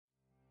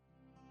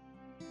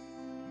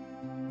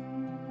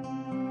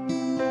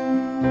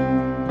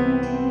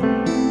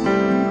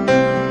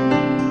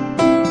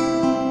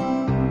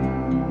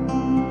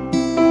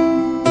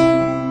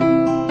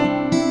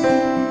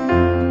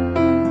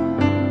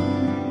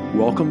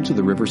Welcome to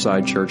the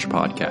Riverside Church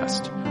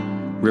podcast.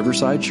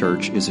 Riverside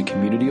Church is a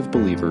community of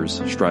believers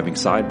striving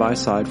side by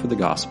side for the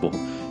gospel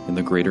in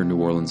the greater New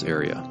Orleans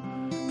area.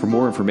 For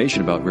more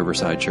information about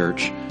Riverside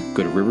Church,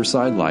 go to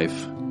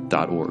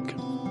riversidelife.org.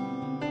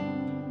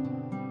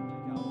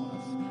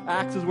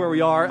 Acts is where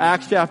we are.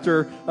 Acts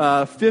chapter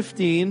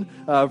 15,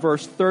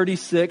 verse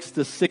 36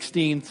 to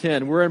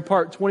 16:10. We're in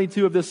part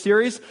 22 of this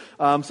series.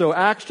 So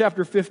Acts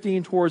chapter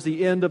 15, towards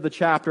the end of the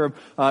chapter,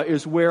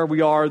 is where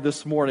we are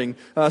this morning.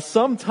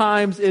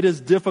 Sometimes it is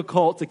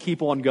difficult to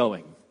keep on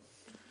going.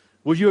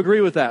 Would you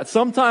agree with that?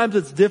 Sometimes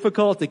it's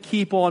difficult to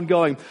keep on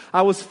going.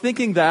 I was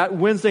thinking that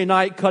Wednesday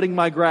night cutting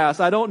my grass.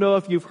 I don't know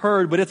if you've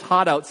heard, but it's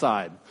hot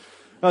outside.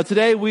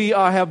 Today we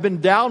have been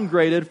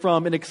downgraded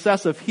from an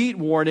excessive heat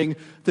warning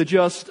to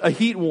just a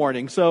heat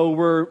warning. So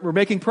we're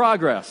making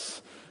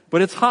progress,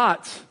 but it's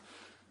hot.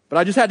 But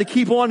I just had to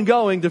keep on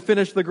going to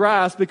finish the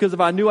grass, because if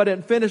I knew I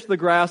didn't finish the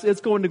grass, it's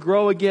going to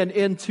grow again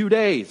in 2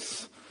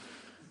 days.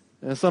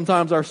 And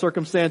sometimes our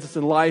circumstances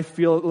in life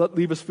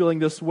leave us feeling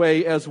this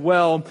way as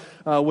well,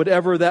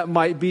 whatever that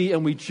might be,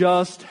 and we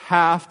just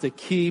have to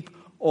keep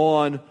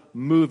on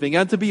moving.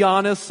 And to be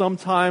honest,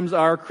 sometimes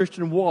our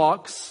Christian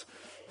walks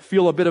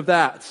feel a bit of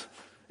that.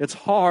 It's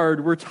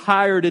hard. We're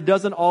tired. It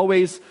doesn't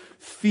always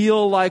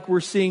feel like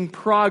we're seeing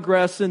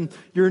progress, and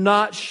you're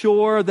not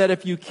sure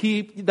that you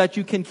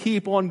can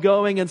keep on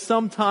going. And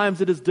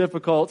sometimes it is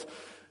difficult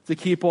to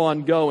keep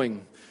on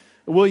going.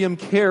 William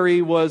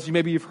Carey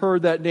maybe you've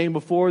heard that name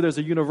before. There's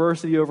a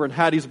university over in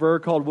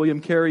Hattiesburg called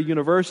William Carey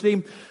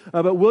University.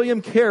 But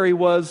William Carey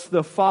was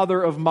the father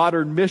of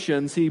modern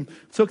missions. He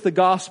took the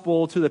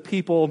gospel to the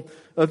people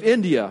of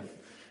India.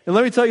 And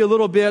let me tell you a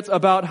little bit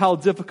about how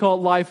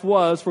difficult life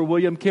was for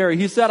William Carey.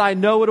 He said, "I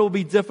know it will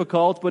be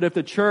difficult, but if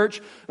the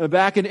church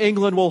back in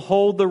England will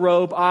hold the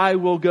rope, I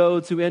will go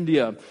to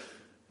India."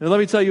 And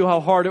let me tell you how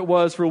hard it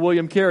was for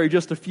William Carey.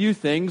 Just a few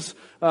things.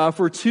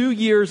 For 2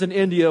 years in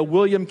India,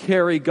 William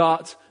Carey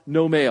got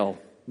no mail,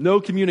 no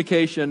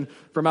communication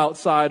from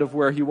outside of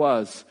where he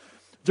was.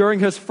 During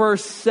his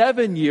first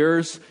 7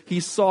 years, he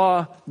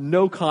saw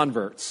no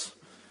converts.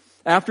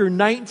 After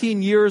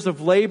 19 years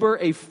of labor,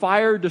 a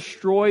fire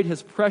destroyed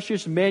his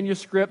precious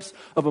manuscripts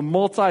of a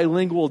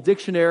multilingual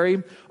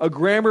dictionary, a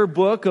grammar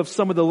book of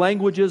some of the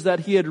languages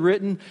that he had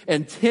written,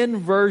 and 10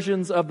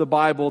 versions of the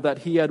Bible that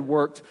he had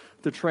worked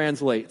to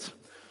translate.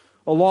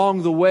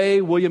 Along the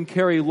way, William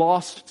Carey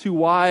lost 2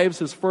 wives,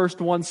 his first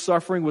one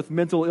suffering with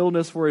mental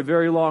illness for a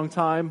very long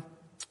time.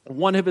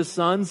 One of his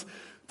sons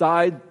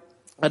died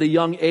at a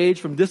young age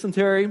from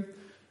dysentery,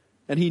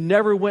 and he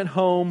never went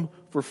home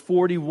for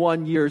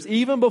 41 years.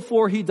 Even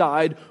before he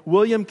died,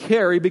 William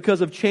Carey,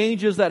 because of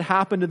changes that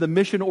happened in the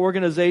mission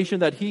organization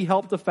that he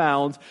helped to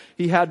found,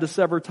 he had to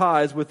sever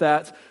ties with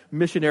that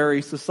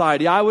missionary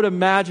society. I would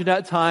imagine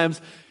at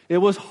times it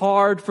was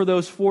hard for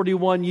those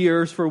 41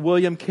 years for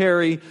William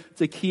Carey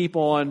to keep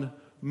on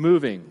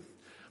moving.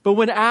 But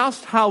when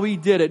asked how he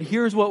did it,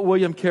 here's what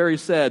William Carey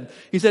said.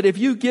 He said, "If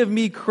you give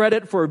me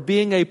credit for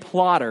being a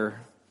plodder,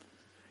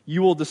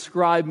 you will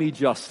describe me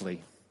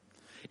justly.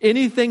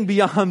 Anything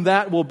beyond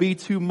that will be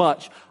too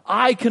much.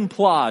 I can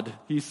plod,"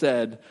 he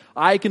said.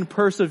 "I can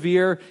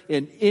persevere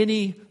in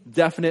any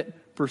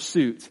definite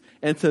pursuit.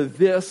 And to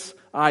this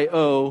I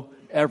owe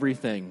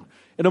everything."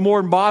 In a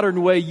more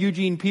modern way,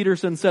 Eugene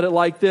Peterson said it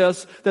like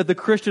this, that the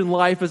Christian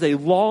life is a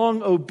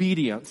long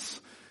obedience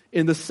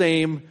in the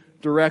same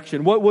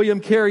direction. What William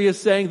Carey is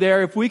saying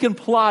there, if we can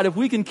plod, if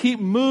we can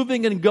keep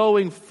moving and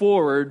going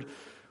forward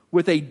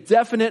with a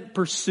definite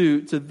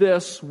pursuit, to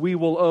this we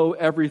will owe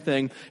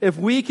everything. If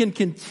we can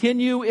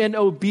continue in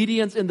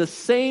obedience in the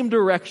same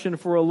direction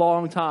for a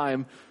long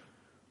time,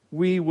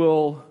 we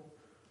will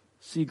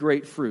see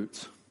great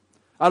fruit.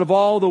 Out of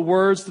all the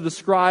words to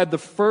describe the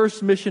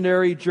first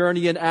missionary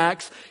journey in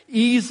Acts,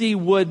 easy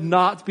would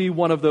not be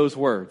one of those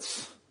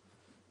words.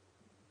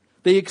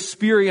 They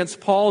experienced,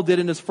 Paul did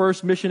in his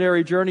first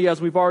missionary journey, as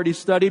we've already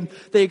studied,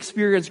 they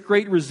experienced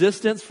great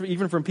resistance,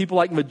 even from people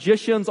like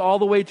magicians all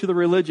the way to the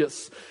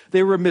religious.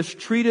 They were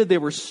mistreated, they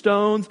were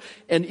stoned,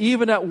 and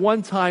even at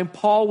one time,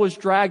 Paul was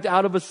dragged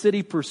out of a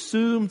city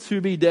presumed to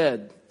be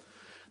dead.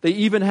 They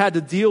even had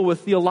to deal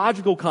with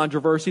theological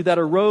controversy that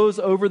arose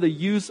over the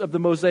use of the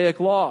Mosaic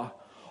Law.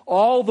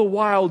 All the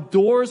while,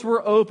 doors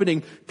were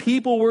opening,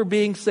 people were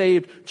being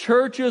saved,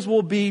 churches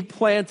will be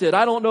planted.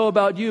 I don't know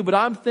about you, but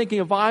I'm thinking,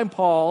 if I'm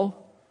Paul,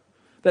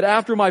 that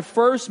after my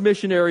first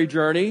missionary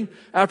journey,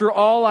 after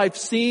all I've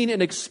seen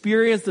and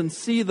experienced and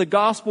see the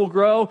gospel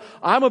grow,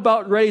 I'm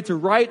about ready to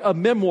write a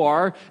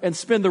memoir and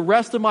spend the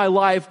rest of my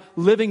life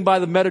living by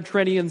the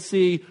Mediterranean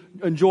Sea,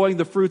 enjoying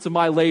the fruits of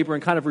my labor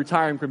and kind of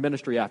retiring from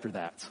ministry after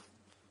that.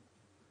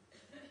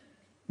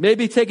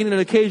 Maybe taking an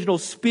occasional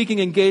speaking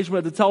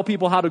engagement to tell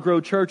people how to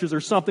grow churches or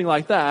something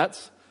like that.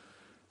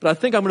 But I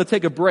think I'm going to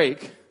take a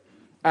break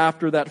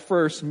after that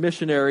first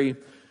missionary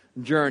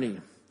journey.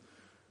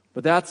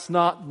 But that's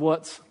not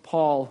what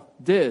Paul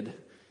did.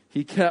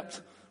 He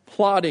kept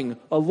plodding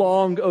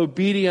along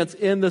obedience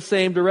in the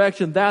same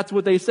direction. That's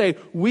what they say.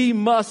 We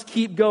must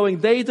keep going.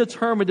 They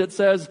determined, it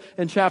says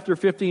in chapter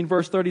 15,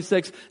 verse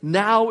 36,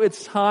 now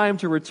it's time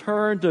to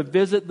return to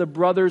visit the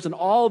brothers in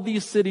all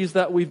these cities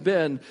that we've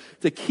been,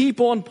 to keep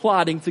on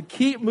plodding, to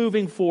keep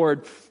moving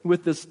forward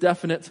with this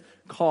definite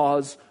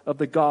cause of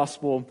the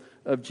gospel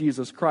of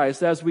Jesus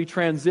Christ. As we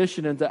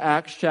transition into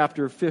Acts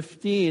chapter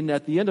 15,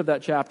 at the end of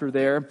that chapter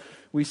there,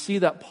 we see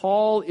that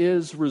Paul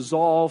is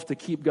resolved to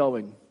keep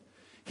going.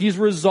 He's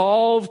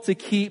resolved to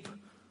keep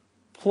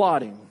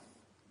plodding.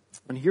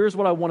 And here's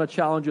what I want to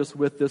challenge us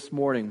with this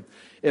morning.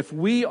 If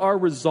we are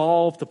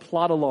resolved to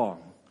plod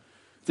along,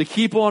 to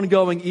keep on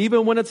going,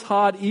 even when it's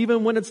hot,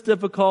 even when it's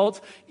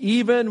difficult,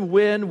 even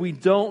when we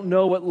don't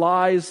know what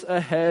lies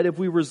ahead, if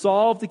we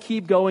resolve to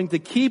keep going, to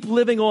keep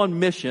living on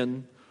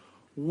mission,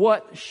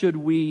 what should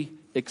we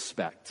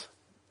expect?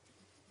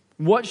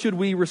 What should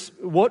we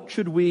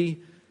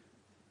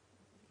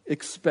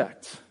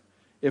expect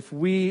if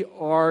we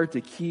are to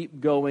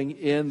keep going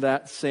in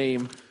that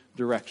same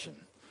direction?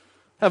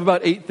 I have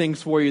about 8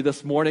 things for you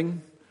this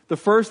morning. The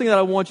first thing that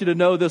I want you to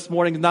know this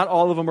morning, not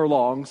all of them are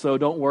long, so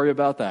don't worry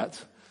about that.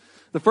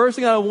 The first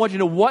thing that I want you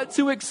to know what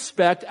to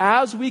expect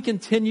as we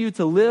continue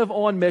to live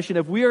on mission.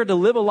 If we are to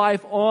live a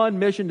life on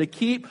mission, to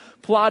keep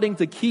plodding,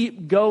 to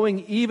keep going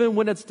even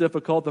when it's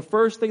difficult, the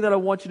first thing that I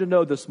want you to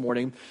know this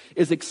morning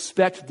is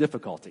expect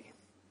difficulty.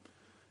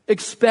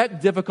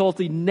 Expect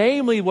difficulty,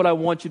 namely what I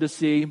want you to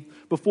see.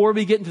 Before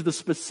we get into the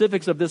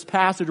specifics of this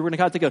passage, we're going to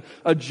kind of take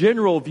a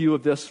general view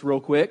of this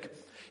real quick.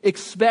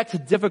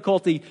 Expect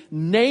difficulty,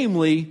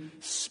 namely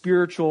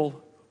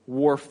spiritual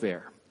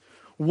warfare.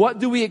 What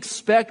do we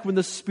expect when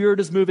the Spirit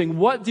is moving?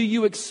 What do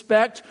you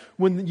expect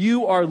when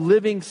you are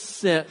living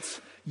sent?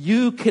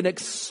 You can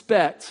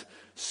expect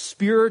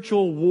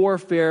spiritual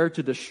warfare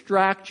to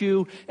distract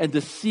you and to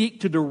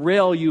seek to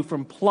derail you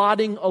from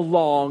plodding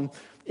along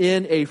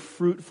in a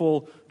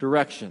fruitful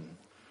direction.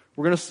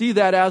 We're going to see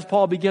that as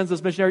Paul begins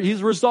this missionary.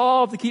 He's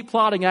resolved to keep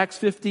plodding, Acts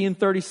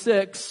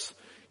 15:36.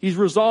 He's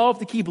resolved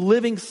to keep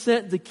living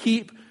sent, to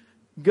keep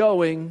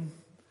going.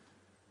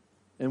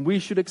 And we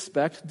should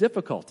expect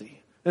difficulty.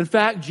 In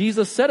fact,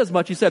 Jesus said as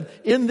much. He said,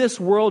 in this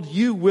world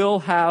you will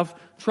have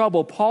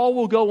trouble. Paul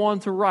will go on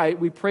to write,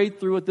 we prayed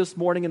through it this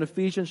morning in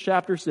Ephesians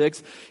chapter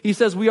 6. He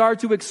says we are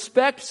to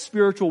expect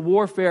spiritual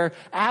warfare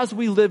as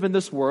we live in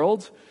this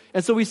world.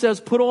 And so he says,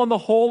 put on the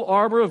whole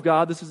armor of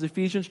God, this is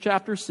Ephesians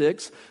chapter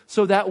 6,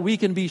 so that we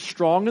can be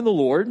strong in the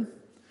Lord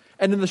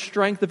and in the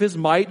strength of His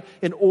might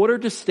in order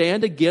to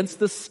stand against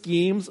the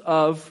schemes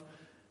of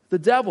the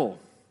devil.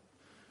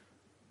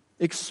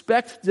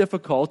 Expect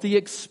difficulty,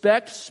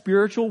 expect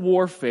spiritual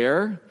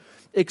warfare,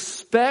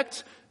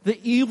 expect the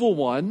evil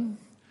one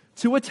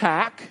to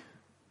attack,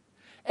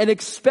 and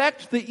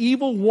expect the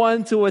evil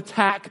one to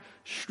attack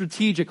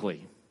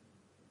strategically.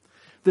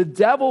 The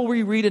devil,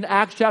 we read in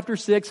Acts chapter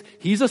 6,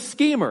 he's a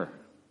schemer.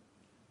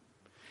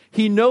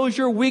 He knows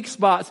your weak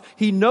spots.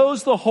 He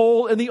knows the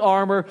hole in the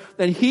armor,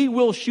 and he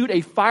will shoot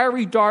a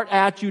fiery dart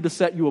at you to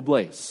set you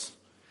ablaze.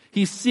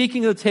 He's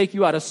seeking to take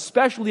you out,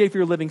 especially if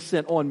you're living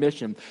sent on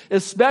mission.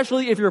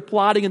 Especially if you're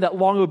plodding in that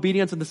long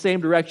obedience in the same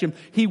direction,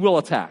 he will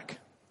attack.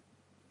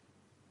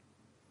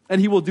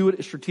 And he will do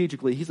it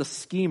strategically. He's a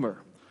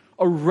schemer,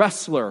 a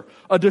wrestler,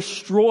 a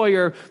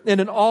destroyer, and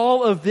in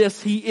all of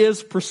this, he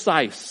is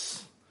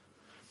precise.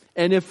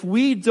 And if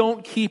we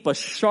don't keep a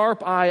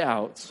sharp eye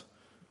out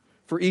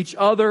for each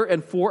other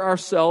and for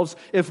ourselves,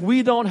 if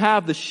we don't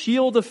have the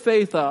shield of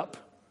faith up,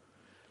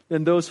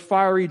 then those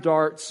fiery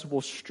darts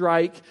will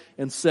strike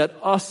and set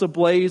us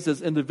ablaze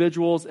as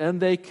individuals,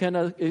 and they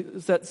can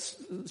set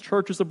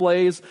churches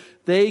ablaze.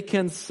 They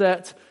can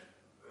set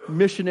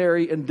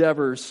missionary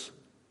endeavors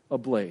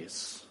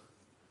ablaze.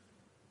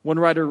 One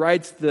writer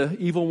writes, the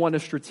evil one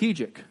is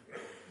strategic.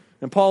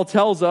 And Paul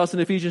tells us in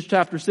Ephesians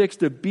chapter 6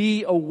 to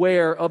be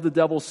aware of the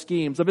devil's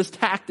schemes, of his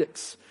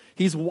tactics.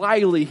 He's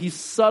wily, he's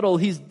subtle,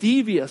 he's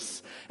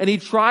devious, and he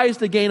tries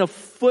to gain a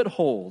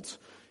foothold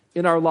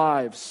in our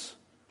lives.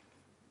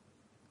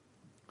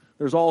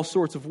 There's all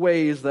sorts of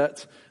ways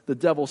that the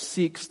devil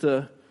seeks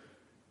to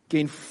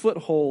gain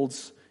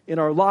footholds in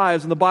our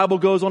lives. And the Bible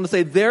goes on to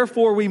say,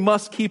 therefore we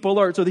must keep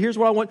alert. So here's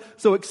what I want.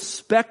 So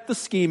expect the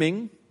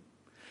scheming.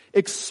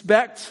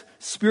 Expect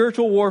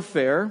spiritual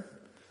warfare.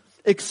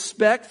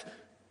 Expect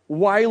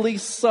wily,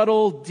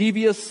 subtle,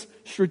 devious,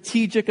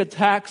 strategic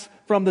attacks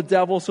from the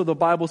devil. So the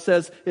Bible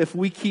says if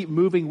we keep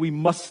moving, we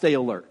must stay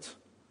alert.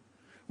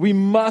 We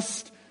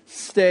must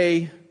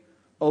stay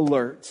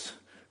alert.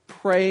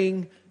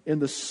 Praying in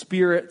the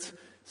Spirit,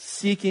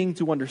 seeking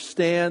to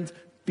understand,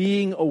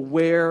 being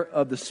aware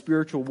of the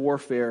spiritual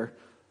warfare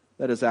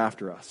that is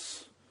after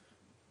us.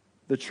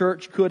 The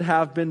church could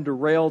have been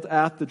derailed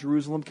at the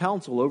Jerusalem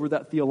Council over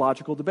that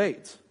theological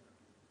debate,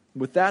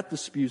 with that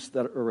dispute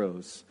that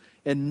arose.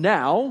 And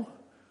now,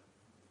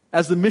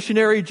 as the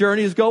missionary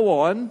journeys go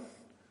on,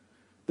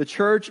 the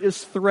church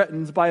is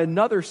threatened by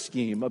another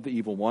scheme of the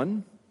evil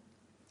one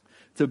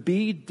to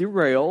be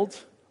derailed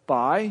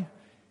by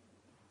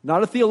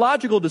not a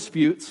theological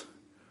dispute,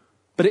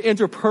 but an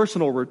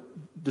interpersonal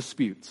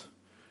dispute.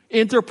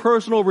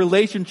 Interpersonal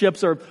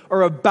relationships are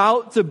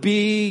about to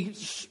be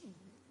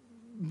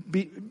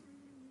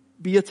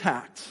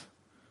attacked.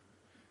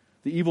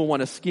 The evil one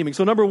is scheming.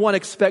 So number one,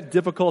 expect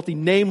difficulty,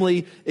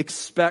 namely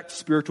expect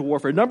spiritual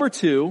warfare. Number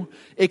two,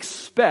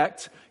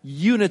 expect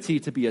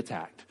unity to be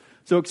attacked.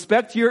 So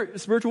expect your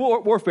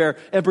spiritual warfare,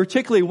 and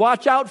particularly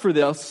watch out for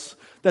this,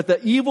 that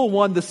the evil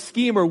one, the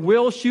schemer,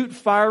 will shoot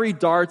fiery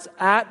darts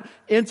at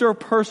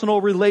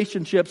interpersonal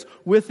relationships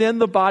within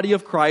the body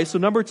of Christ. So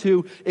number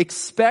two,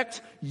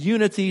 expect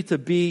unity to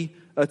be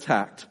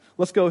attacked.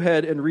 Let's go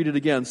ahead and read it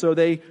again. So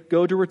they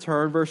go to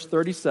return, verse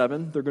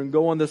 37. They're going to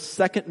go on this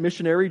second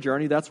missionary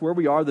journey. That's where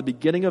we are, the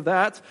beginning of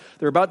that.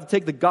 They're about to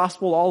take the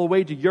gospel all the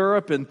way to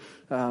Europe, and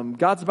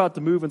God's about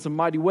to move in some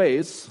mighty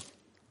ways.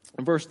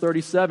 In verse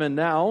 37,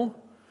 now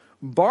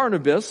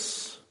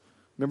Barnabas,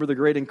 remember the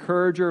great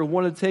encourager,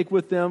 wanted to take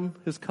with them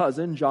his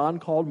cousin, John,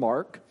 called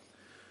Mark.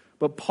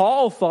 But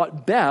Paul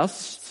thought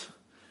best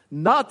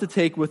not to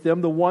take with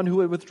them the one who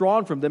had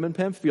withdrawn from them in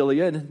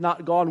Pamphylia and had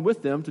not gone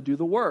with them to do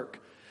the work.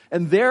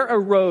 And there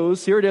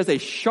arose, here it is, a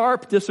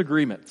sharp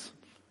disagreement,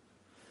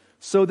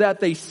 so that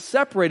they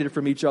separated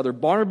from each other.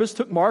 Barnabas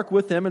took Mark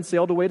with him and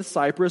sailed away to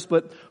Cyprus,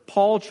 but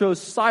Paul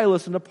chose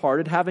Silas and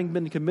departed, having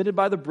been committed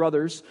by the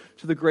brothers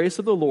to the grace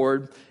of the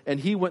Lord, and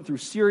he went through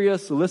Syria,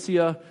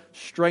 Cilicia,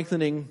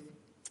 strengthening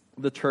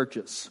the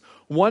churches.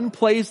 One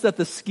place that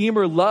the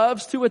schemer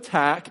loves to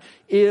attack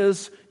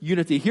is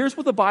unity. Here's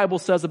what the Bible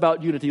says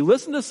about unity.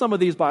 Listen to some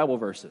of these Bible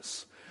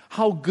verses.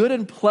 How good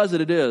and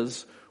pleasant it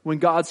is when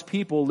God's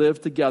people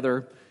live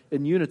together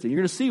in unity. You're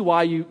going to see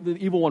why the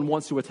evil one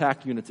wants to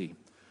attack unity.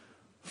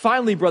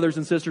 Finally, brothers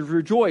and sisters,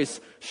 rejoice.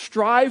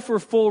 Strive for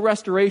full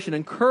restoration.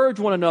 Encourage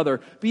one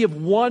another. Be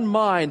of one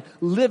mind.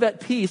 Live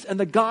at peace. And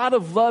the God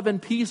of love and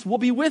peace will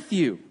be with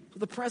you. So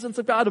the presence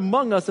of God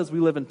among us as we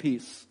live in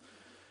peace.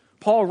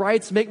 Paul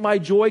writes, make my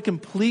joy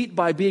complete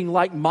by being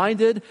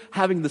like-minded,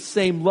 having the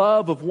same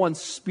love, of one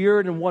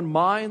spirit and one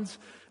mind.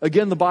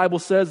 Again, the Bible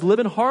says, live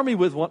in harmony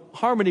with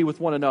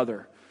one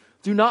another.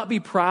 Do not be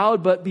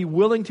proud, but be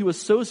willing to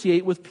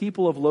associate with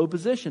people of low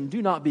position.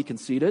 Do not be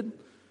conceited.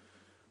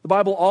 The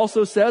Bible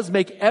also says,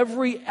 make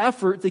every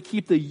effort to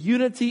keep the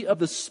unity of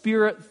the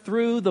Spirit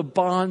through the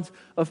bond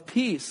of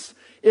peace.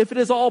 If it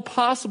is all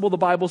possible, the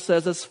Bible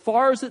says, as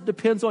far as it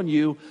depends on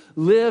you,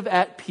 live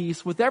at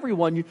peace with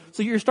everyone.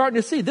 So you're starting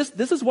to see,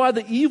 this is why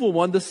the evil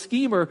one, the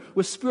schemer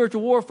with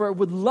spiritual warfare,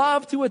 would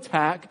love to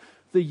attack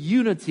the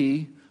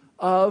unity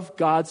of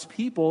God's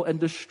people and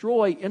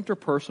destroy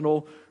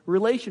interpersonal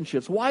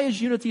relationships. Why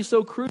is unity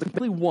so crucial?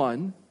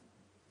 One,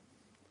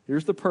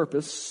 here's the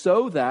purpose,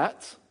 so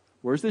that,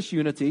 where's this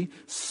unity?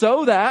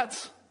 So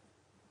that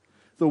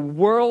the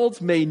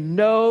world may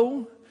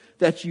know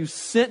that you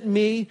sent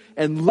me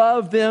and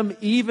love them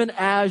even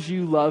as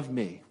you love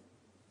me.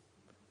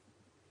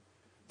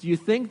 Do you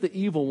think the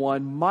evil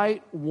one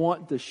might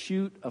want to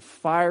shoot a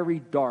fiery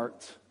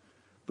dart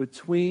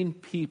between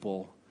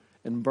people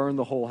and burn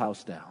the whole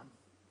house down?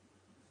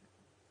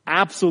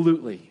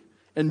 Absolutely.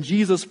 And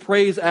Jesus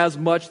prays as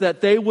much,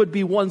 that they would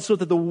be one so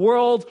that the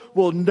world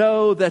will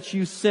know that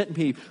you sent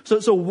me.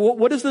 So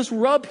what is this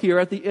rub here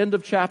at the end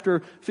of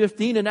chapter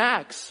 15 in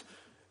Acts?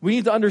 We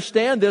need to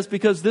understand this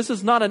because this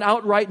is not an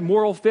outright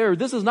moral failure.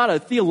 This is not a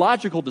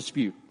theological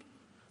dispute.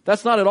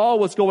 That's not at all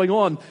what's going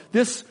on.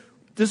 This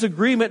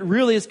disagreement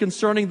really is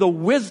concerning the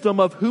wisdom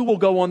of who will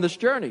go on this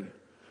journey.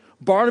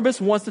 Barnabas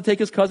wants to take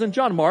his cousin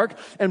John Mark,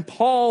 and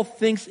Paul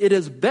thinks it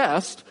is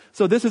best.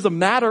 So this is a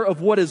matter of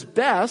what is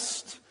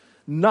best,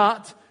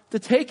 not to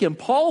take him.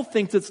 Paul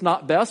thinks it's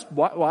not best.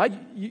 Why?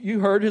 You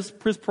heard his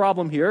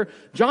problem here.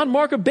 John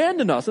Mark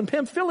abandoned us in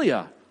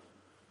Pamphylia.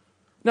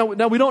 Now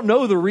we don't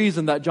know the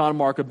reason that John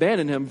Mark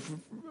abandoned him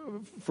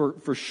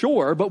for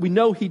sure, but we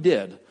know he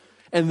did.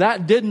 And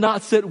that did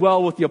not sit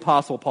well with the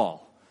Apostle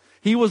Paul.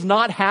 He was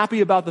not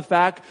happy about the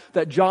fact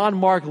that John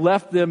Mark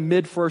left them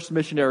mid-first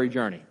missionary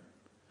journey.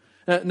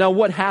 Now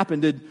what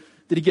happened? Did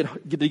he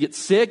get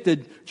sick?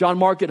 Did John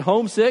Mark get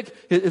homesick?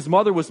 His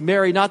mother was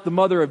Mary, not the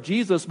mother of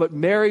Jesus, but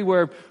Mary,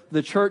 where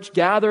the church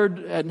gathered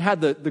and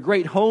had the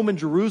great home in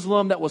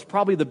Jerusalem that was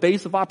probably the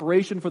base of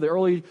operation for the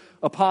early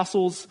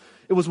apostles.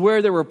 It was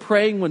where they were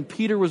praying when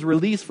Peter was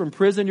released from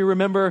prison, you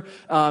remember?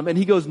 And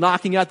he goes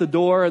knocking at the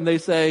door and they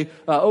say,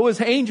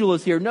 his angel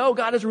is here. No,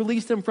 God has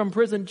released him from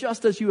prison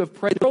just as you have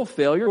prayed.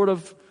 Failure, sort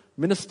of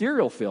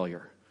ministerial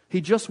failure.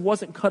 He just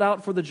wasn't cut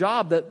out for the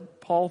job that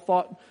Paul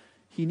thought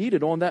he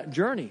needed on that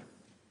journey.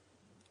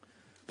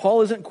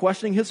 Paul isn't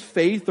questioning his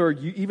faith or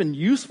even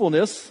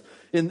usefulness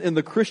in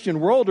the Christian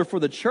world or for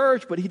the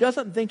church, but he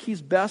doesn't think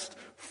he's best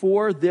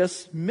for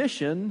this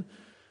mission.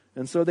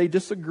 And so they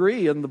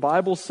disagree. And the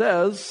Bible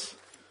says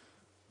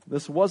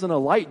this wasn't a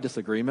light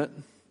disagreement.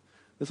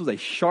 This was a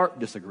sharp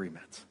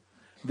disagreement.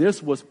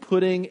 This was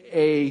putting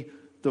a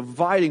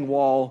dividing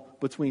wall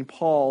between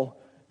Paul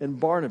and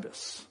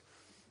Barnabas.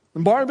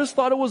 And Barnabas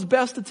thought it was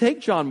best to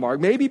take John Mark,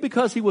 maybe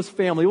because he was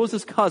family. It was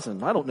his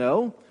cousin. I don't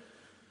know.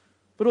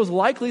 But it was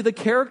likely the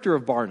character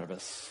of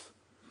Barnabas.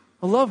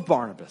 I love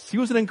Barnabas. He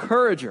was an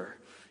encourager.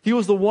 He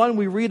was the one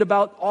we read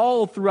about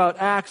all throughout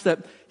Acts,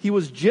 that he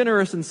was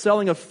generous in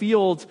selling a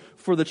field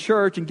for the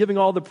church and giving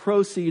all the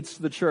proceeds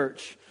to the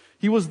church.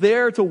 He was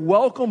there to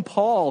welcome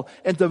Paul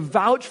and to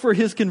vouch for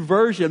his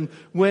conversion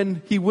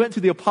when he went to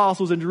the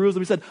apostles in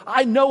Jerusalem. He said,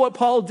 I know what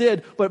Paul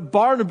did, but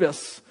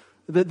Barnabas,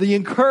 the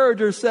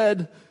encourager,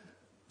 said,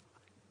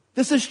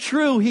 this is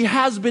true. He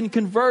has been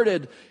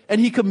converted. And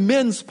he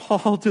commends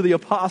Paul to the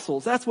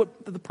apostles. That's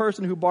what the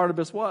person who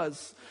Barnabas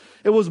was.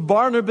 It was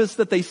Barnabas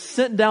that they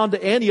sent down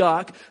to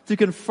Antioch to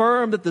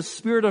confirm that the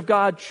Spirit of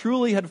God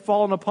truly had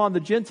fallen upon the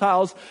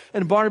Gentiles.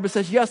 And Barnabas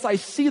says, yes, I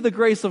see the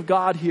grace of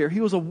God here.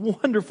 He was a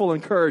wonderful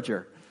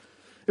encourager.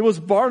 It was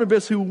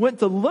Barnabas who went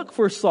to look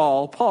for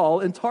Paul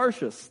in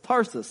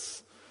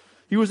Tarsus.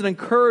 He was an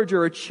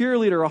encourager, a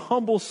cheerleader, a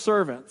humble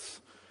servant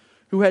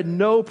who had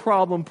no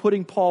problem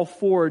putting Paul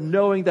forward,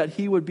 knowing that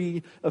he would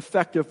be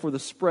effective for the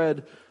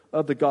spread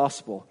of the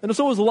gospel. And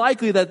so it was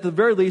likely that at the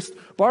very least,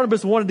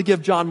 Barnabas wanted to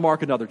give John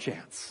Mark another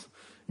chance.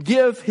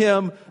 Give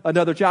him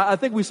another chance. I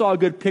think we saw a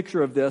good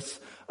picture of this.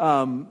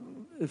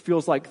 It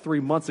feels like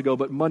 3 months ago,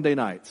 but Monday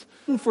night.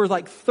 For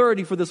like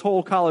 30 for this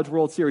whole College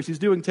World Series. He's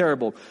doing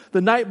terrible.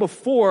 The night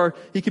before,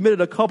 he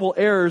committed a couple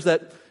errors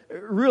that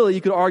really,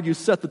 you could argue,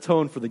 set the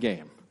tone for the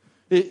game.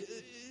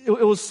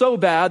 It was so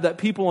bad that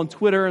people on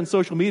Twitter and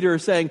social media are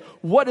saying,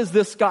 what is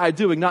this guy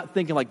doing? Not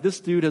thinking like this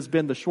dude has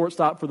been the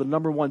shortstop for the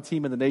number one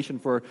team in the nation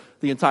for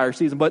the entire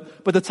season.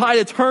 But the tide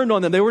had turned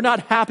on them. They were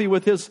not happy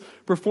with his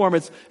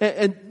performance.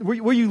 And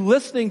were you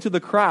listening to the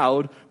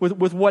crowd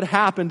with what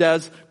happened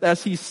as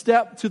he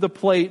stepped to the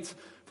plate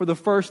for the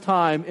first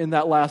time in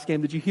that last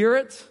game? Did you hear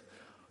it?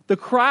 The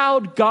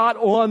crowd got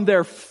on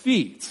their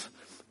feet.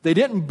 They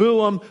didn't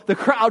boo him. The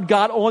crowd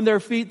got on their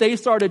feet. They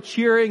started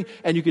cheering,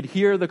 and you could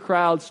hear the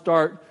crowd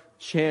start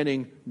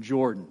chanting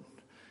Jordan.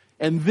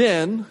 And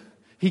then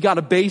he got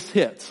a base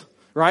hit,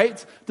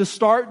 right? To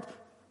start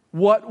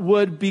what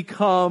would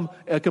become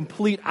a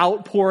complete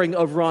outpouring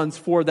of runs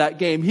for that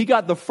game. He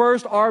got the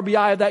first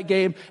RBI of that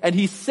game, and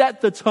he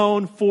set the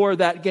tone for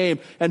that game.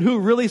 And who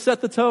really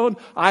set the tone?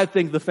 I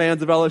think the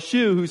fans of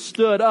LSU, who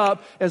stood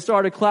up and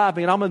started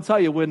clapping. And I'm going to tell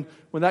you, when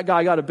that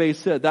guy got a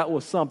base hit, that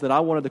was something.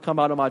 I wanted to come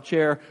out of my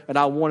chair, and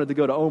I wanted to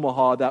go to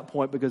Omaha at that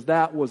point, because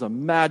that was a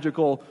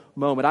magical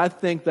moment. I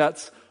think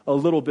that's a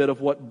little bit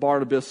of what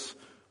Barnabas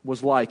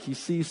was like. He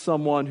sees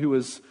someone who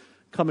is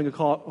coming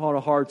on a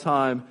hard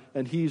time,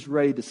 and he's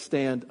ready to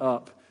stand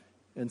up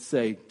and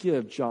say,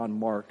 give John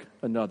Mark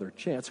another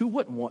chance. Who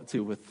wouldn't want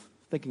to with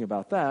thinking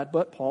about that?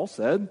 But Paul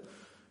said,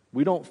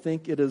 we don't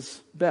think it is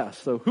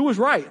best. So who was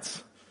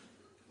right?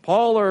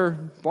 Paul or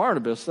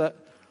Barnabas? I'm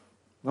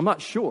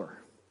not sure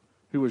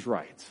who was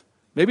right.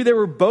 Maybe they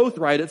were both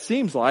right, it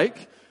seems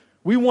like.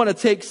 We want to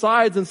take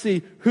sides and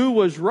see who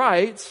was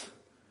right.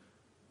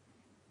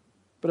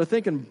 But I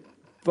think in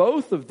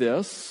both of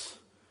this,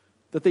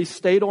 that they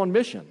stayed on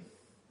mission.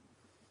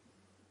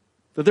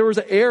 That there was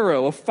an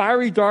arrow, a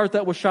fiery dart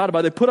that was shot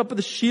by. They put up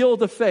the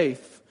shield of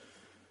faith.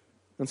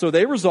 And so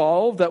they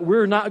resolved that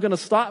we're not going to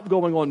stop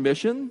going on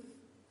mission,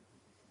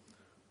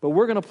 but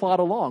we're going to plod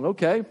along.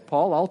 Okay,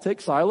 Paul, I'll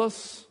take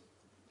Silas.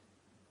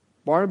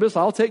 Barnabas,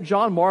 I'll take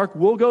John Mark.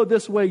 We'll go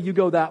this way, you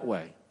go that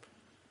way.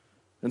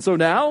 And so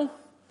now,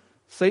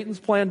 Satan's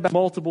planned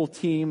multiple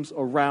teams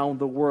around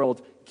the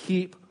world.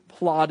 Keep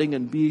plodding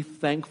and be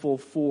thankful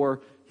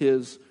for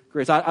his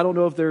grace. I don't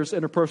know if there's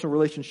interpersonal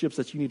relationships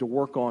that you need to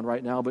work on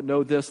right now, but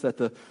know this, that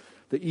the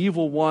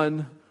evil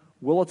one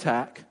will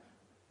attack.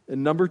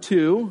 And number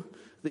two,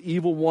 the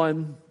evil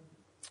one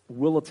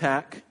will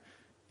attack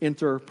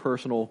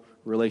interpersonal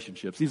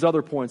relationships. These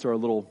other points are a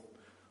little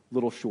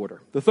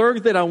shorter. The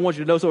third thing I want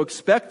you to know, so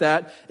expect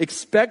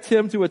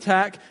him to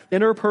attack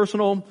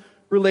interpersonal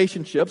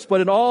relationships, but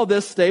in all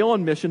this, stay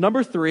on mission.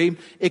 Number three,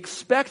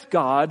 expect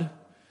God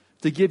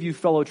to give you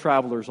fellow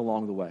travelers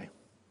along the way.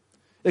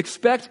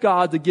 Expect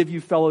God to give you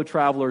fellow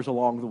travelers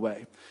along the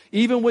way.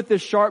 Even with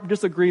this sharp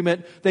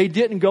disagreement, they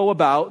didn't go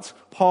about,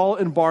 Paul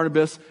and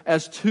Barnabas,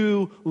 as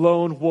two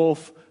lone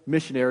wolf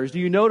missionaries. Do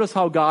you notice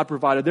how God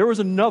provided? There was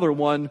another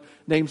one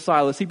named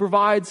Silas. He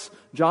provides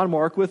John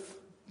Mark with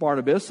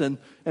Barnabas, and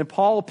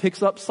Paul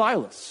picks up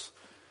Silas.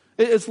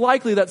 It's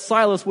likely that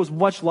Silas was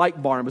much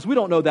like Barnabas. We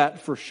don't know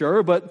that for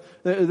sure, but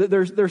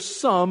there's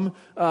some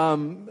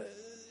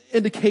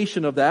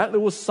indication of that.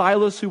 There was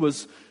Silas who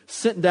was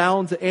sent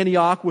down to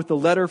Antioch with a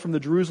letter from the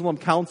Jerusalem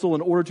Council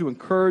in order to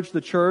encourage the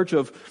church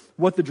of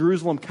what the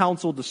Jerusalem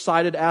Council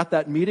decided at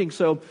that meeting.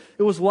 So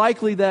it was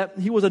likely that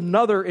he was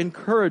another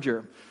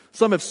encourager.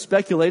 Some have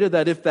speculated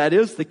that if that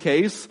is the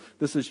case,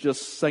 this is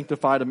just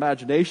sanctified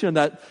imagination,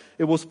 that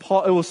it was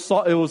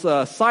Silas,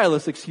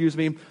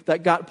 that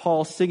got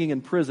Paul singing in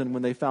prison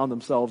when they found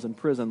themselves in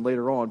prison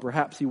later on.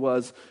 Perhaps he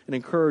was an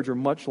encourager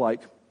much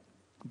like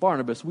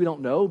Barnabas. We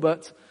don't know,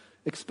 but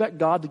expect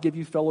God to give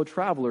you fellow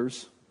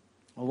travelers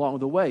along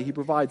the way. He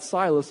provides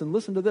Silas, and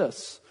listen to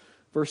this.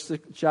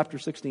 Chapter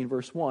 16,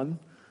 verse 1.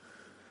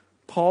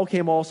 Paul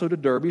came also to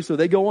Derbe, so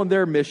they go on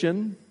their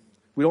mission.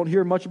 We don't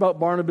hear much about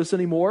Barnabas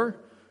anymore.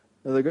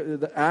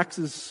 The Acts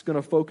is going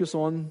to focus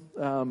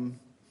on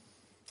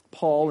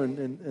Paul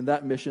and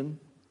that mission.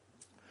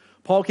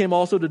 Paul came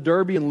also to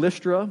Derbe and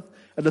Lystra.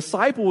 A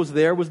disciple was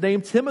there, was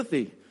named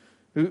Timothy,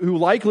 who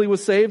likely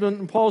was saved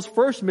on Paul's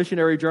first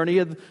missionary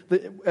journey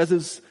as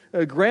his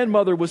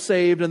grandmother was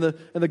saved, and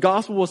the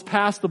gospel was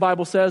passed, the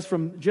Bible says,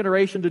 from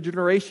generation to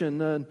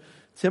generation. And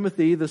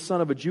Timothy, the son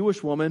of a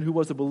Jewish woman who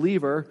was a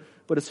believer,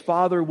 but his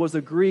father was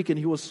a Greek, and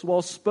he was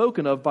well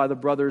spoken of by the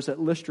brothers at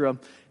Lystra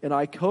and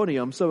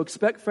Iconium. So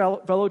expect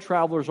fellow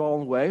travelers all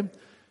the way.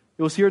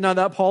 It was here now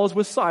that Paul is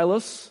with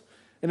Silas,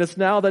 and it's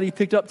now that he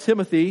picked up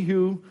Timothy,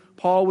 who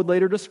Paul would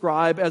later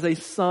describe as a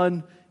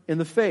son in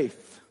the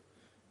faith.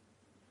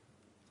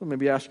 So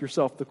maybe ask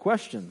yourself the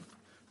question.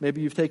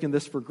 Maybe you've taken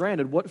this for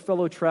granted. What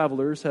fellow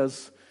travelers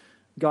has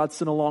God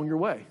sent along your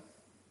way?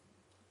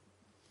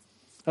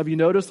 Have you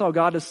noticed how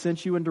God has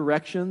sent you in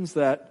directions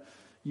that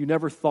you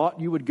never thought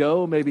you would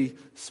go? Maybe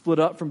split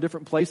up from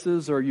different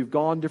places, or you've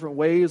gone different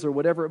ways, or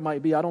whatever it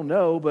might be. I don't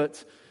know,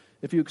 but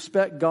if you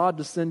expect God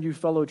to send you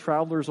fellow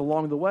travelers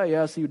along the way,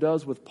 as he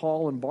does with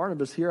Paul and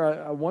Barnabas here,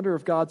 I wonder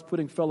if God's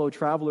putting fellow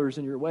travelers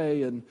in your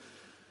way and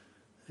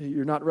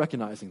you're not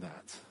recognizing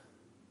that.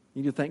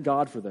 You need to thank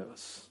God for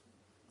those.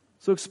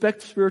 So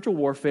expect spiritual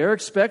warfare.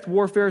 Expect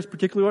warfare,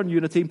 particularly on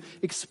unity.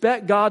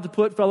 Expect God to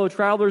put fellow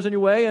travelers in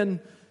your way, and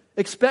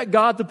expect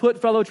God to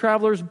put fellow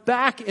travelers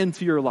back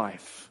into your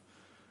life.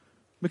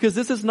 Because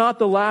this is not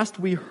the last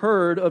we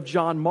heard of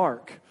John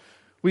Mark.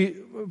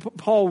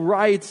 Paul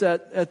writes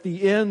at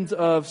the end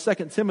of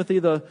 2 Timothy,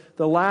 the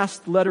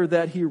last letter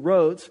that he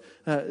wrote.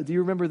 Do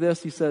you remember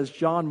this? He says,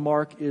 John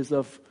Mark is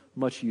of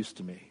much use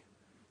to me.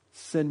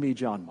 Send me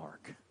John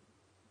Mark.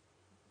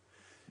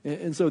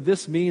 And so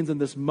this means in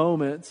this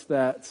moment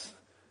that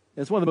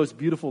it's one of the most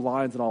beautiful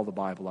lines in all the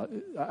Bible,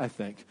 I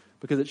think,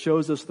 because it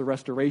shows us the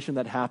restoration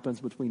that happens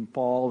between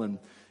Paul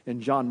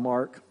and John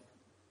Mark.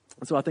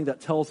 And so I think that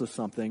tells us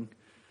something,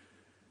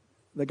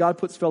 that God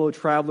puts fellow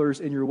travelers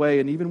in your way,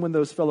 and even when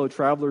those fellow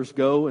travelers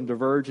go and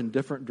diverge in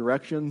different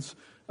directions,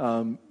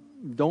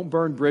 don't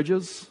burn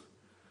bridges,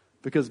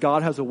 because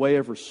God has a way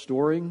of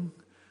restoring.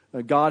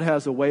 God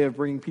has a way of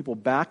bringing people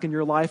back in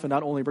your life, and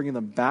not only bringing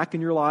them back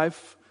in your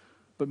life,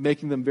 but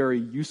making them very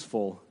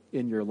useful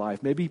in your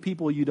life. Maybe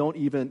people you don't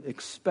even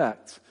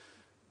expect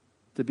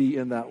to be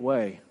in that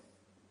way.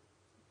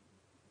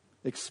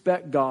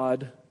 Expect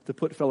God to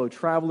put fellow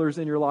travelers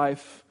in your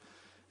life,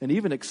 and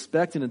even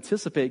expect and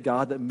anticipate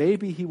God that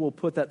maybe he will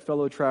put that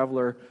fellow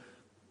traveler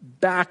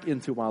back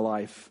into my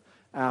life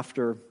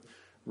after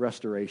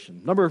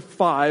restoration. Number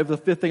 5, the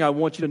fifth thing I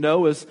want you to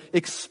know is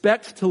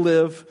expect to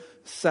live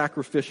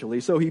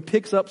sacrificially. So he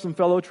picks up some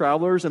fellow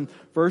travelers in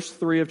verse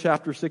 3 of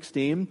chapter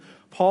 16.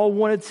 Paul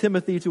wanted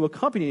Timothy to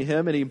accompany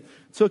him, and he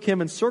took him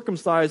and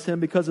circumcised him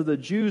because of the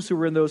Jews who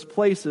were in those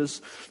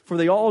places, for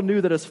they all knew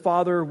that his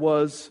father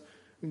was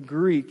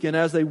Greek. And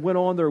as they went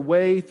on their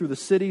way through the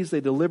cities,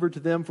 they delivered to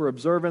them for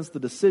observance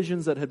the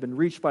decisions that had been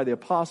reached by the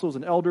apostles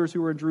and elders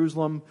who were in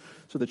Jerusalem.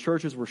 So the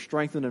churches were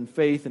strengthened in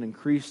faith and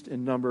increased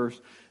in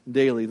numbers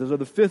daily. Those are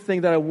the fifth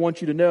thing that I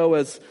want you to know.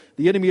 As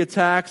the enemy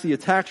attacks, he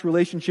attacks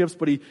relationships,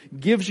 but he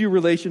gives you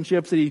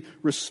relationships, and he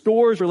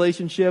restores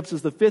relationships.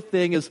 As the fifth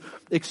thing is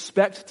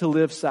expect to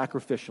live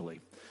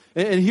sacrificially.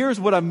 And here's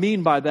what I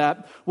mean by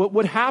that.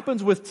 What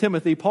happens with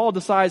Timothy, Paul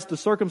decides to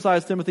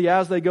circumcise Timothy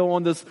as they go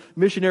on this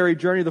missionary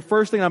journey. The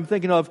first thing I'm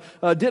thinking of,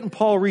 didn't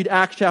Paul read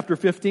Acts chapter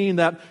 15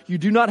 that you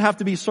do not have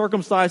to be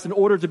circumcised in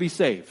order to be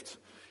saved?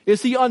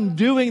 Is he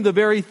undoing the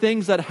very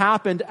things that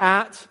happened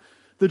at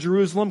the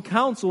Jerusalem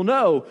council?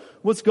 No.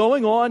 What's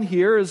going on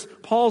here is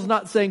Paul's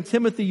not saying,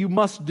 Timothy, you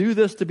must do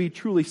this to be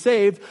truly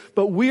saved,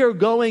 but we are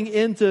going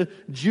into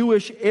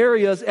Jewish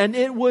areas, and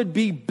it would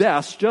be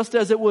best, just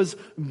as it was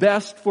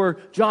best for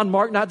John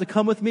Mark not to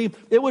come with me,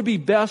 it would be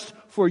best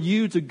for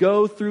you to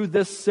go through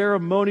this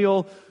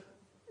ceremonial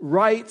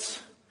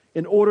rite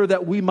in order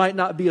that we might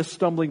not be a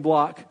stumbling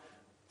block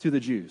to the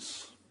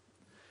Jews.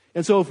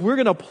 And so if we're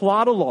going to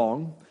plod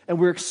along and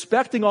we're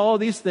expecting all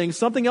of these things,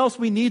 something else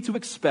we need to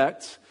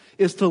expect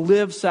is to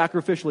live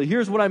sacrificially.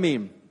 Here's what I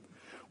mean.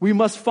 We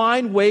must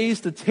find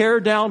ways to tear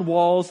down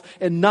walls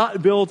and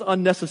not build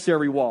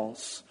unnecessary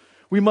walls.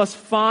 We must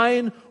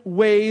find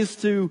ways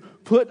to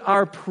put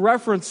our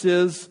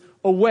preferences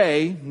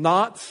away,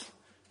 not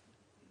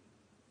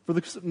in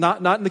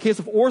the case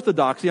of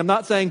orthodoxy. I'm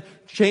not saying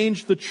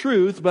change the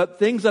truth, but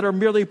things that are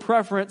merely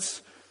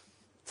preference,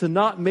 to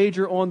not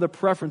major on the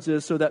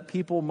preferences so that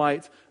people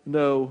might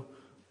know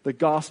the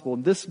gospel.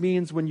 And this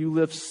means when you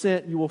live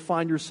sent, you will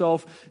find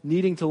yourself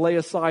needing to lay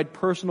aside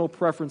personal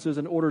preferences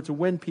in order to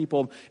win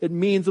people. It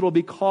means it'll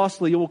be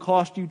costly. It will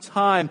cost you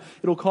time.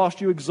 It'll cost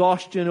you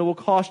exhaustion. It will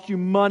cost you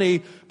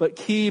money. But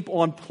keep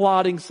on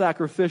plodding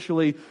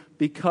sacrificially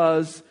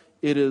because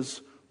it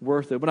is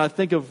worth it. When I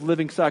think of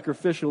living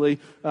sacrificially,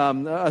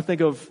 I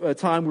think of a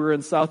time we were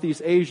in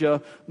Southeast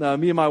Asia.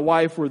 Me and my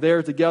wife were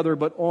there together,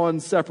 but on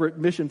separate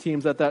mission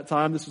teams at that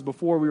time. This was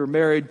before we were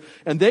married.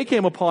 And they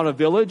came upon a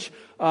village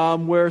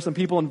where some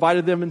people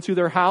invited them into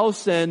their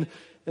house, and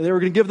they were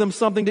going to give them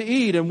something to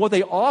eat. And what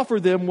they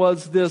offered them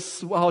was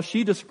this, how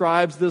she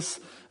describes this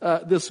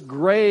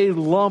gray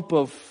lump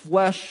of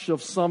flesh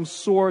of some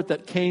sort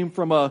that came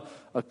from a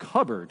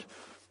cupboard.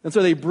 And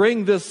so they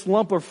bring this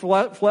lump of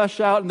flesh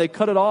out and they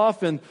cut it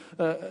off and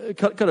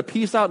cut a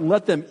piece out and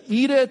let them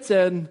eat it.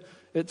 And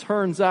it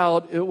turns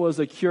out it was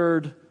a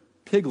cured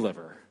pig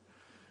liver.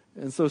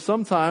 And so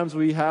sometimes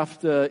we have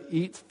to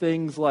eat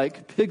things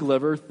like pig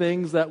liver,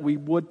 things that we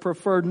would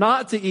prefer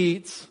not to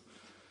eat,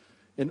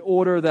 in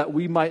order that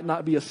we might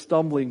not be a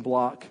stumbling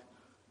block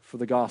for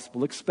the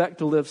gospel. Expect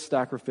to live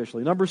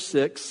sacrificially. Number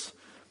 6,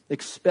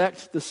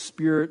 expect the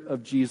Spirit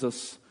of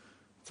Jesus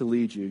to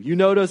lead you. You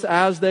notice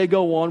as they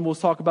go on, we'll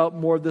talk about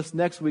more of this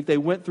next week, they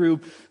went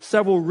through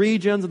several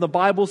regions, and the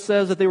Bible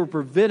says that they were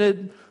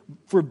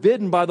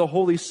forbidden by the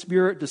Holy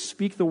Spirit to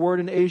speak the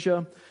word in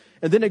Asia.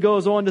 And then it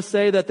goes on to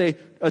say that they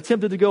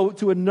attempted to go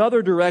to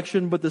another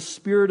direction, but the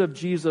Spirit of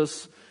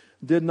Jesus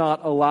did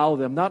not allow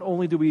them. Not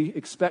only do we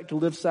expect to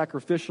live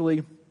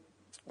sacrificially,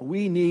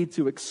 we need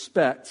to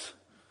expect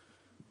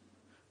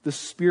the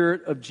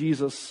Spirit of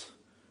Jesus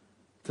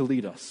to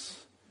lead us.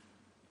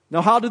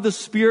 Now, how did the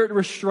Spirit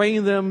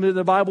restrain them?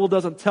 The Bible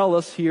doesn't tell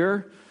us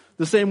here.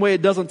 The same way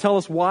it doesn't tell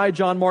us why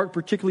John Mark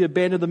particularly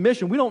abandoned the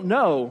mission. We don't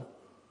know.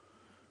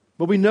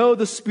 But we know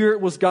the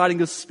Spirit was guiding.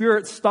 The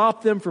Spirit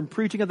stopped them from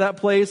preaching at that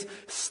place,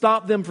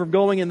 stopped them from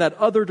going in that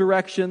other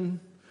direction.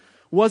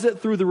 Was it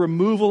through the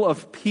removal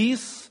of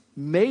peace?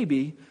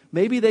 Maybe.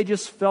 Maybe they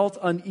just felt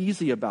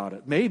uneasy about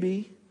it.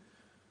 Maybe.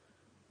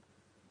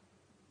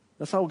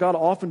 That's how God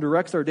often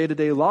directs our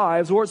day-to-day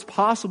lives. Or it's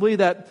possibly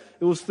that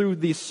it was through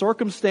these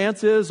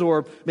circumstances,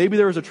 or maybe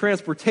there was a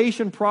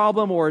transportation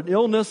problem or an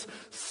illness,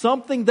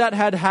 something that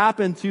had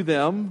happened to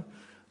them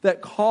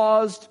that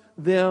caused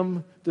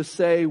them to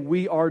say,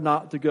 we are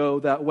not to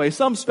go that way.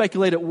 Some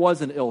speculate it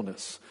was an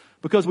illness,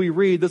 because we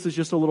read, this is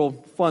just a little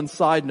fun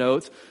side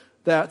note,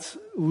 that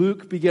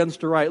Luke begins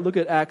to write. Look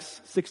at Acts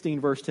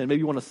 16, verse 10. Maybe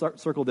you want to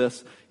circle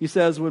this. He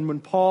says, when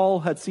Paul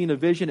had seen a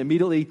vision,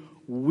 immediately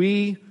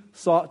we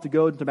sought to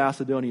go into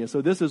Macedonia.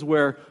 So this is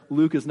where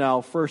Luke is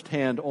now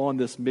firsthand on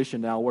this mission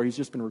now, where he's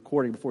just been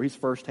recording before. He's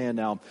firsthand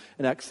now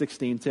in Acts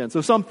 16:10. So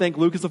some think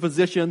Luke is a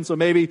physician, so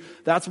maybe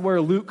that's where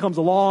Luke comes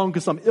along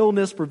because some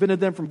illness prevented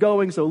them from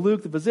going. So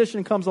Luke, the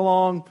physician, comes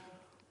along.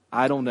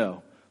 I don't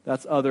know.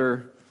 That's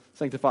other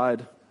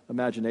sanctified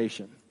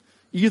imagination.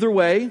 Either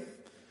way,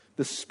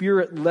 the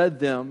Spirit led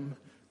them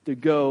to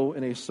go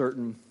in a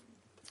certain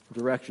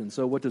direction.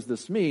 So what does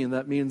this mean?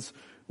 That means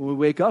when we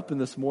wake up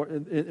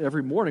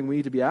every morning, we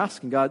need to be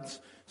asking God's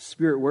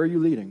Spirit, where are you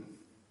leading?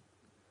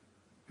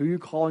 Who are you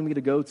calling me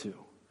to go to?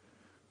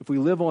 If we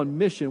live on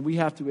mission, we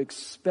have to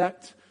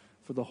expect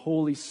for the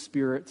Holy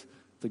Spirit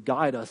to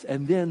guide us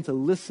and then to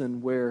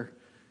listen where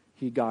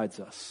He guides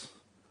us.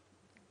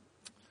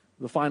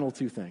 The final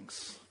 2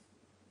 things.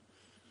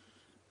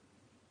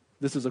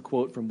 This is a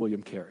quote from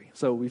William Carey.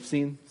 So we've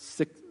seen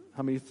 6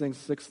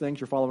 things.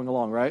 You're following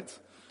along, right?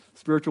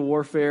 Spiritual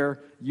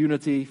warfare,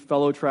 unity,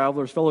 fellow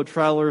travelers. Fellow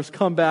travelers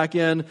come back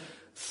in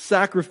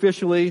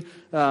sacrificially.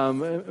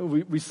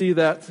 We see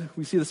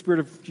the Spirit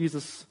of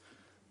Jesus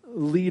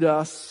lead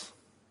us.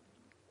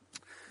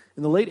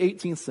 In the late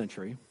 18th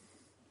century,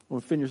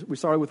 we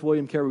started with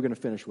William Carey, we're going to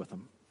finish with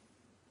him.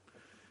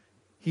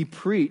 He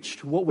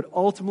preached what would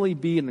ultimately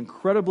be an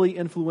incredibly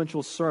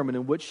influential sermon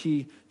in which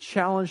he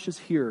challenged his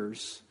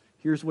hearers.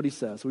 Here's what he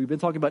says. So we've been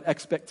talking about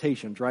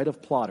expectations, right,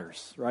 of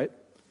plotters, right?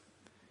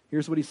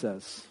 Here's what he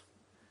says.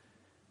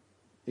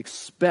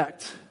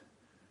 Expect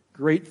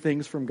great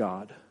things from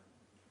God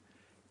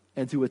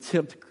and to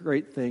attempt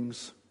great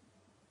things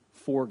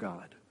for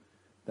God.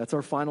 That's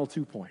our final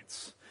 2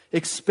 points.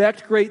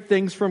 Expect great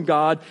things from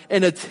God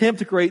and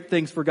attempt great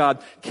things for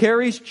God.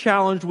 Carey's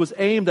challenge was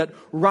aimed at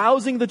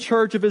rousing the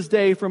church of his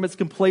day from its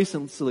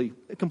complacency,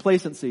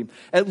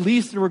 at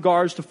least in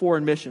regards to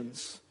foreign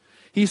missions.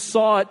 He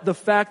saw it, the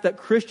fact that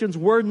Christians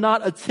were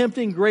not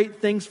attempting great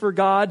things for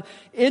God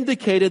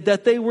indicated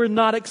that they were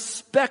not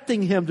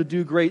expecting Him to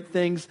do great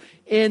things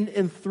in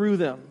and through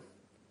them.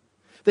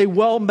 They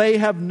well may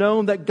have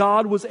known that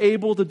God was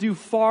able to do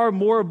far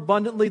more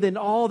abundantly than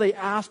all they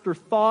asked or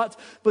thought,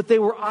 but they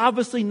were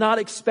obviously not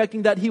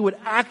expecting that He would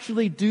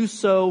actually do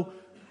so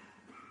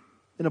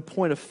in a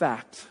point of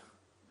fact.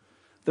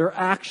 Their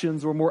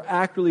actions, or more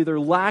accurately, their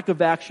lack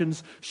of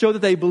actions, show that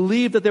they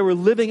believed that they were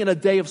living in a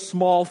day of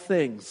small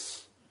things.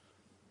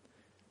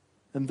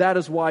 And that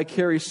is why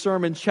Carey's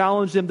sermon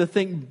challenged them to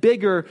think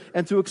bigger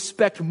and to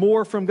expect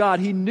more from God.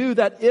 He knew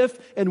that if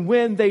and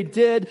when they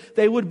did,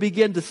 they would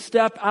begin to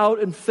step out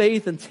in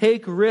faith and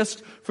take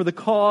risks for the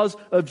cause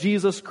of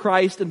Jesus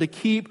Christ and to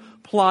keep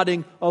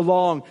plodding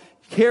along.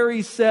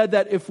 Carey said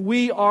that if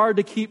we are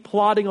to keep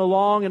plodding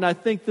along, and I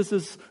think this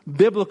is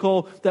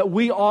biblical, that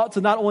we ought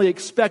to not only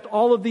expect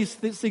all of these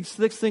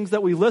 6 things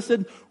that we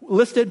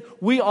listed,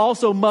 we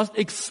also must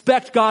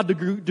expect God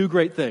to do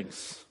great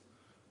things.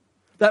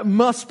 That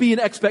must be an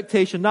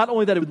expectation, not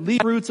only that it would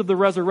lead roots of the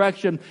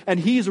resurrection, and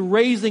He's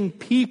raising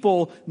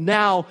people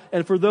now,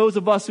 and for those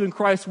of us who in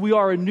Christ, we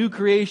are a new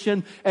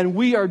creation, and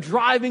we are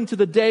driving to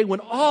the day when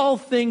all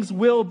things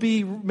will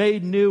be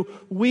made new.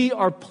 We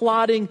are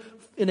plodding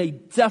in a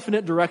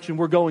definite direction.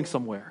 We're going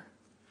somewhere.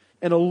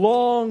 And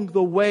along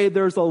the way,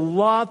 there's a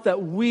lot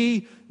that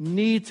we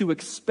need to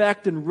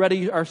expect and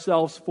ready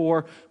ourselves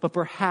for. But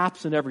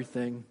perhaps in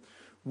everything,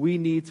 we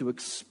need to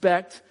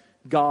expect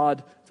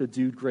God to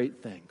do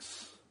great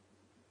things.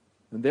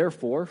 And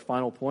therefore,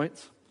 final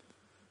point,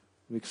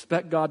 we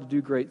expect God to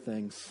do great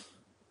things.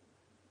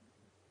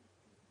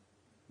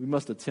 We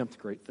must attempt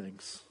great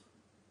things,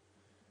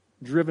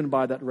 driven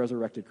by that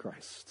resurrected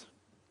Christ.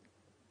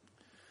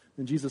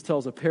 And Jesus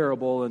tells a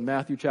parable in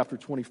Matthew chapter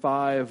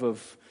 25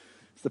 of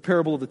the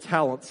parable of the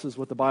talents is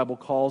what the Bible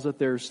calls it.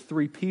 There's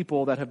 3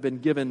 people that have been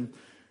given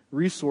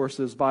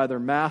resources by their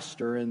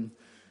master, and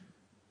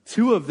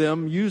 2 of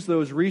them use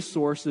those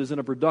resources in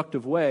a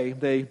productive way.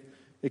 They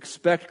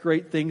expect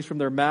great things from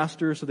their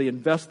master, so they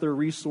invest their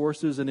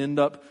resources and end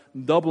up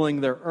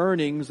doubling their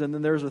earnings. And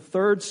then there's a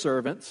 3rd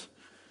servant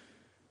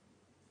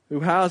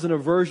who has an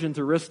aversion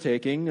to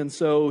risk-taking, and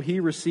so he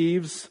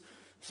receives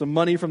some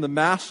money from the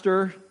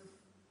master,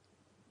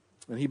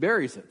 and he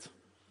buries it.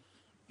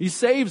 He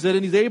saves it,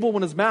 and he's able,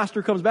 when his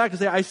master comes back, to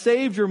say, I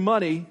saved your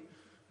money,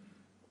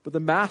 but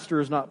the master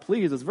is not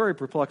pleased. It's a very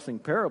perplexing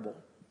parable.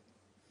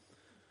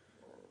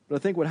 But I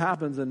think what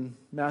happens in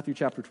Matthew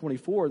chapter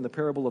 24, in the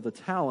parable of the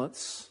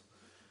talents,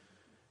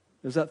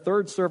 is that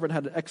 3rd servant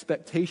had an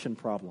expectation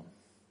problem.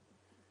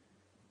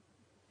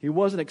 He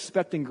wasn't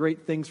expecting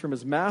great things from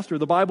his master.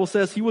 The Bible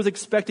says he was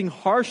expecting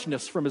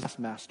harshness from his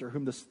master,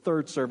 whom this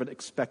 3rd servant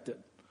expected.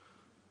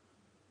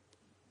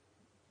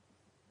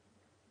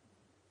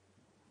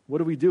 What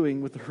are we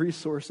doing with the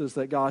resources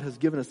that God has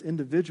given us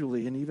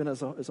individually and even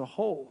as a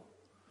whole?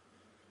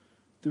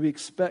 Do we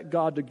expect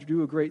God to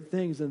do great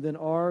things, and then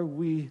are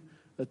we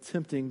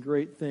attempting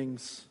great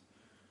things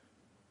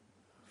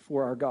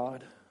for our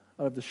God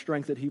out of the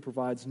strength that He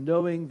provides,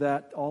 knowing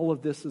that all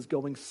of this is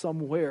going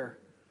somewhere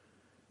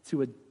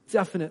to a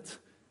definite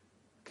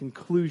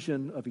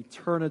conclusion of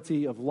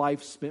eternity, of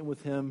life spent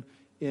with Him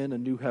in a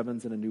new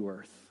heavens and a new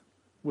earth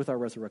with our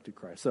resurrected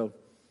Christ? So,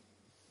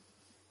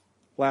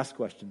 last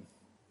question.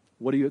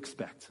 What do you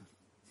expect?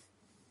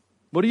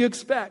 What do you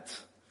expect?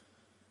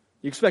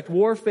 You expect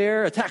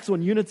warfare, attacks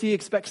on unity,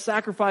 expect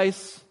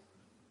sacrifice,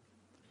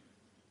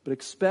 but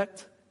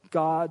expect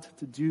God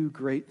to do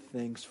great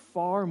things,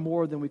 far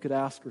more than we could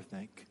ask or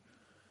think.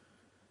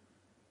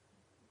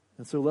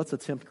 And so let's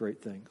attempt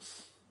great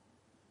things,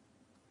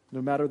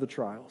 no matter the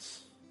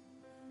trials.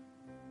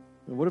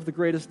 And what if the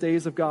greatest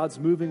days of God's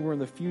moving were in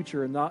the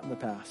future and not in the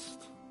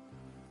past?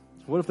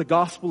 What if the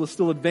gospel is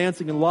still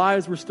advancing and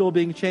lives were still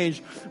being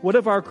changed? What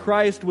if our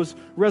Christ was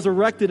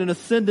resurrected and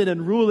ascended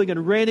and ruling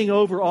and reigning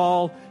over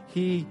all?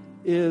 He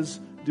is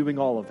doing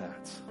all of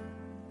that.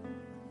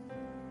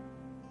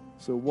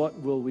 So what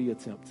will we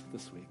attempt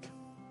this week?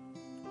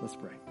 Let's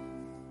pray.